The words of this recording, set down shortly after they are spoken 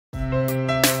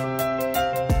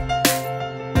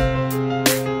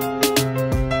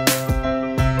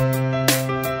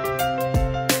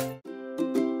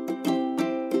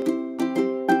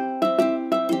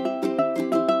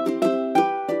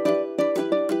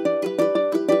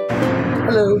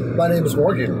Hello, my name is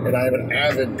Morgan, and I am an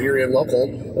avid Burien local,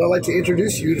 and I'd like to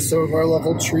introduce you to some of our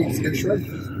local treats and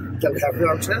treasures that we have here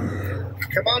on town.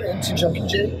 Come on into Junkie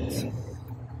Jane's.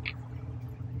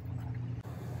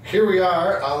 Here we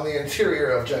are on the interior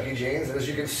of Junkie Jane's, and as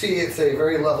you can see, it's a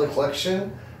very lovely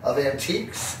collection of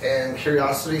antiques and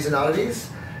curiosities and oddities.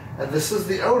 And this is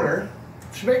the owner,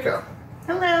 Jamaica.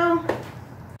 Hello.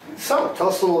 So, tell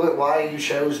us a little bit why you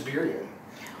chose Burien.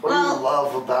 What do you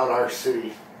love about our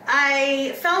city?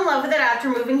 I fell in love with it after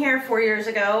moving here 4 years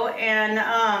ago, and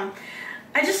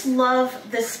I just love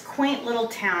this quaint little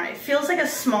town. It feels like a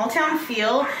small town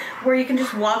feel where you can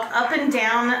just walk up and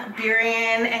down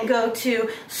Burien and go to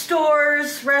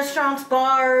stores, restaurants,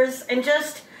 bars, and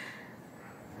just,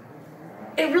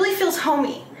 it really feels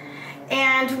homey.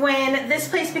 And when this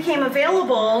place became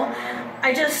available,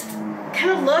 I just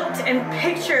kind of looked and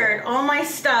pictured all my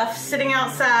stuff sitting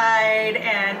outside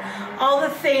and all the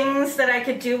things that I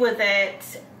could do with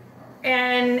it.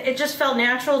 And it just felt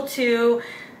natural to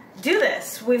do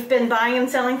this. We've been buying and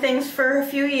selling things for a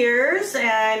few years,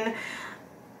 and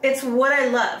it's what I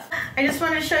love. I just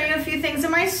want to show you a few things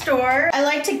in my store. I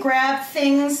like to grab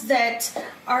things that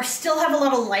still have a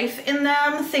lot of life in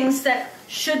them, things that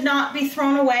should not be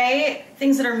thrown away,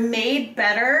 things that are made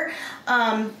better,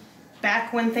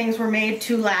 back when things were made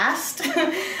to last.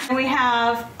 We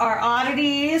have our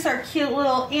oddities, our cute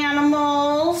little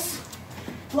animals,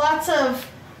 lots of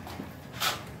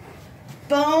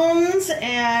bones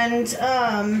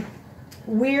and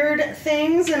weird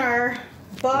things in our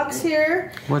box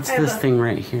here. What's this thing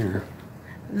right here?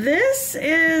 This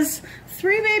is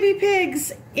 3 baby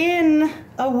pigs in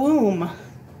a womb.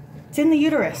 It's in the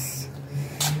uterus.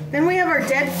 Then we have our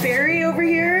dead fairy over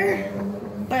here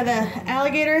by the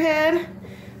alligator head.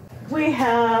 We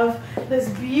have this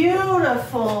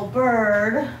beautiful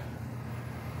bird.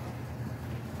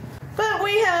 But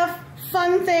we have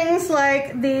fun things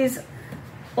like these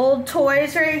old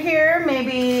toys right here,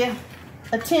 maybe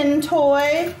a tin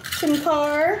toy, tin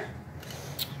car,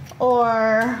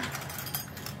 or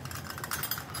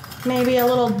maybe a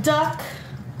little duck.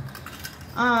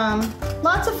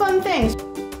 Lots of fun things.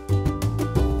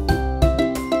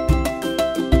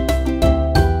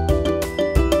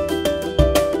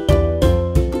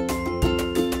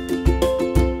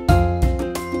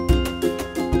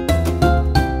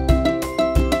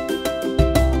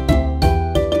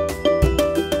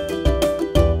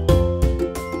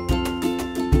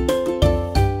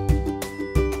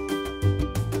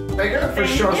 For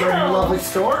showing us our lovely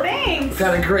store. Thanks. We've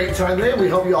had a great time today. We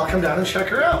hope you all come down and check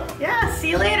her out. Yeah,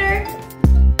 see you later.